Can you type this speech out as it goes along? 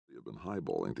have been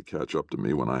highballing to catch up to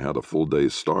me when I had a full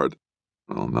day's start.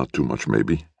 Well, not too much,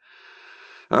 maybe.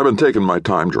 I've been taking my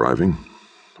time driving,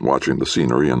 watching the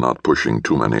scenery and not pushing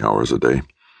too many hours a day.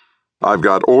 I've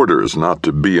got orders not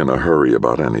to be in a hurry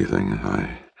about anything.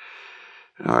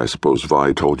 I suppose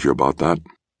Vi told you about that?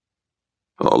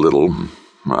 A little.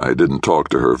 I didn't talk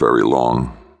to her very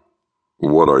long.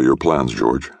 What are your plans,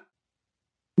 George?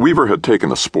 Weaver had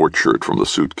taken a sport shirt from the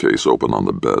suitcase open on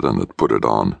the bed and had put it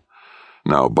on.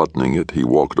 Now, buttoning it, he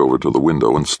walked over to the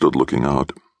window and stood looking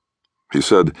out. He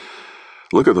said,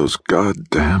 "Look at those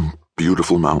goddamn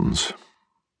beautiful mountains.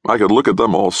 I could look at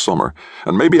them all summer,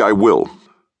 and maybe I will.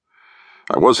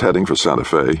 I was heading for Santa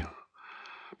Fe,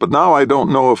 but now I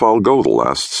don't know if I'll go the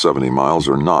last 70 miles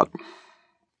or not.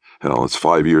 Hell, it's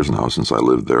 5 years now since I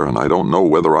lived there, and I don't know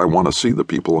whether I want to see the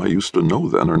people I used to know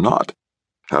then or not.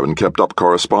 Haven't kept up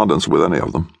correspondence with any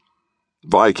of them.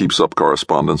 Vi keeps up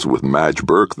correspondence with Madge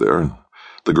Burke there,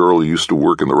 the girl who used to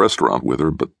work in the restaurant with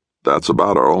her, but that's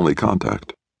about our only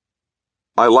contact.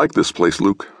 I like this place,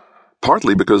 Luke,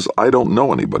 partly because I don't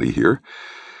know anybody here,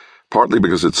 partly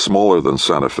because it's smaller than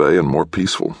Santa Fe and more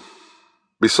peaceful.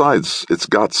 Besides, it's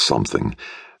got something.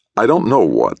 I don't know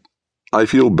what. I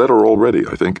feel better already,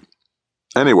 I think.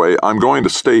 Anyway, I'm going to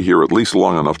stay here at least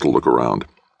long enough to look around.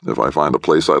 If I find a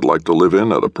place I'd like to live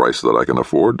in at a price that I can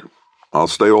afford, I'll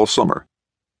stay all summer."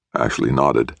 Ashley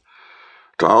nodded.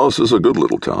 "Taos is a good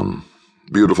little town.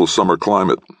 Beautiful summer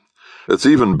climate. It's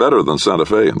even better than Santa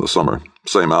Fe in the summer.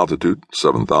 Same altitude,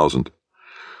 7,000.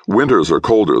 Winters are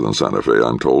colder than Santa Fe,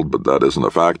 I'm told, but that isn't a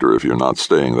factor if you're not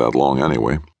staying that long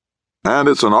anyway. And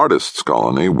it's an artist's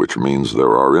colony, which means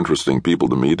there are interesting people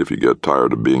to meet if you get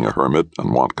tired of being a hermit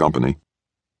and want company.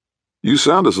 You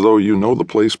sound as though you know the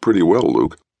place pretty well,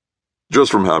 Luke.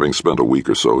 Just from having spent a week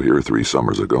or so here 3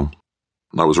 summers ago.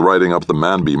 I was writing up the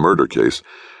Manby murder case.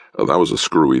 That was a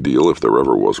screwy deal if there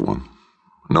ever was one.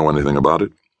 Know anything about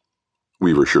it?"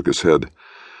 Weaver shook his head.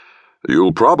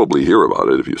 "You'll probably hear about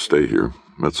it if you stay here.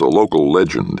 It's a local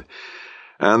legend.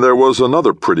 And there was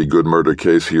another pretty good murder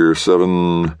case here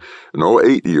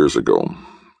 8 years ago.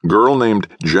 Girl named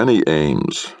Jenny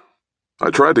Ames. I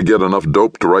tried to get enough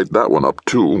dope to write that one up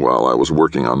too while I was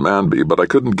working on Manby, but I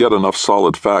couldn't get enough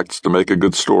solid facts to make a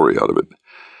good story out of it.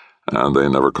 And they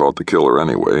never caught the killer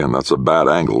anyway, and that's a bad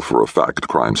angle for a fact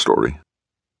crime story."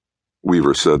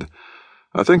 Weaver said,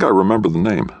 "I think I remember the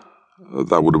name.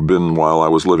 That would have been while I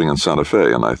was living in Santa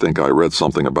Fe, and I think I read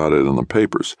something about it in the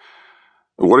papers.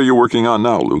 What are you working on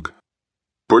now, Luke?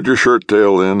 Put your shirt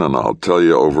tail in and I'll tell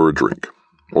you over a drink.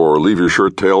 Or leave your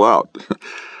shirt tail out.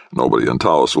 Nobody in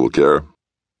Taos will care."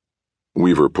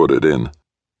 Weaver put it in.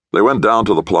 They went down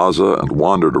to the plaza and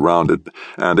wandered around it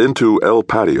and into El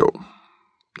Patio.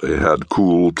 They had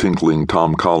cool, tinkling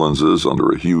Tom Collinses under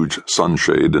a huge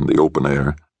sunshade in the open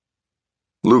air.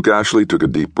 Luke Ashley took a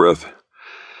deep breath.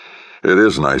 "It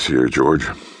is nice here, George.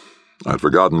 I'd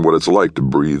forgotten what it's like to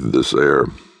breathe this air.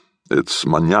 It's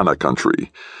mañana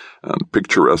country, and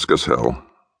picturesque as hell.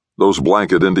 Those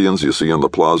blanket Indians you see in the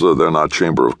plaza, they're not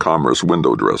Chamber of Commerce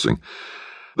window dressing.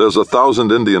 There's a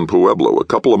 1,000 Indian pueblo a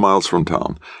couple of miles from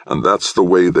town, and that's the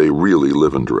way they really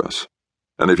live and dress.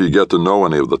 And if you get to know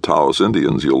any of the Taos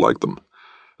Indians, you'll like them.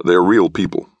 They're real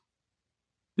people.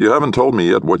 You haven't told me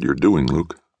yet what you're doing,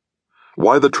 Luke.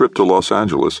 Why the trip to Los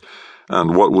Angeles,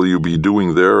 and what will you be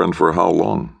doing there and for how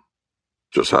long?"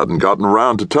 "Just hadn't gotten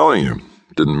around to telling you.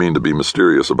 Didn't mean to be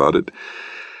mysterious about it.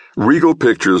 Regal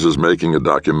Pictures is making a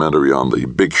documentary on the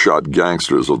big-shot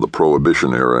gangsters of the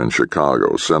Prohibition era in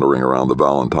Chicago, centering around the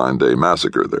Valentine Day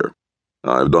Massacre there.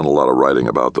 I've done a lot of writing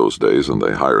about those days, and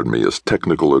they hired me as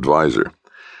technical advisor.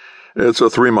 It's a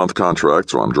 3-month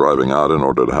contract, so I'm driving out in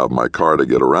order to have my car to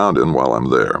get around in while I'm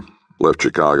there. Left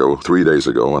Chicago 3 days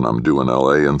ago, and I'm due in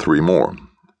L.A. in 3 more.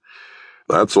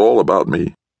 That's all about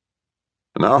me.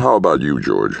 Now how about you,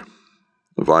 George?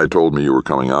 Vi told me you were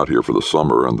coming out here for the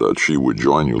summer and that she would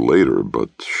join you later, but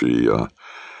she,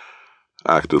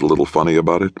 acted a little funny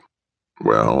about it?"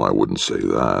 "Well, I wouldn't say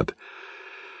that."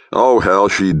 "Oh, hell,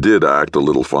 she did act a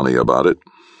little funny about it.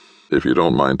 If you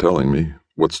don't mind telling me,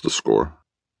 what's the score?"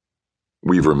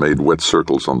 Weaver made wet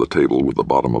circles on the table with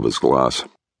the bottom of his glass.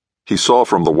 He saw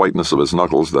from the whiteness of his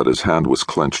knuckles that his hand was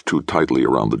clenched too tightly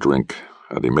around the drink,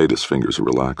 and he made his fingers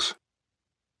relax.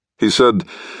 He said,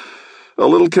 "A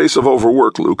little case of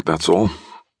overwork, Luke, that's all.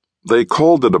 They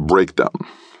called it a breakdown.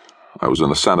 I was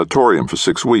in a sanatorium for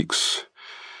 6 weeks.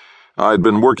 I'd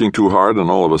been working too hard,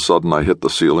 and all of a sudden I hit the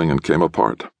ceiling and came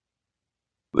apart.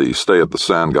 The stay at the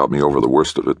Sand got me over the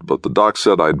worst of it, but the doc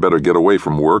said I'd better get away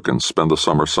from work and spend the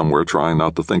summer somewhere trying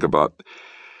not to think about—"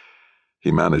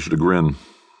 He managed a grin.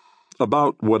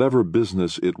 "About whatever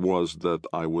business it was that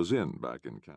I was in back in Canada."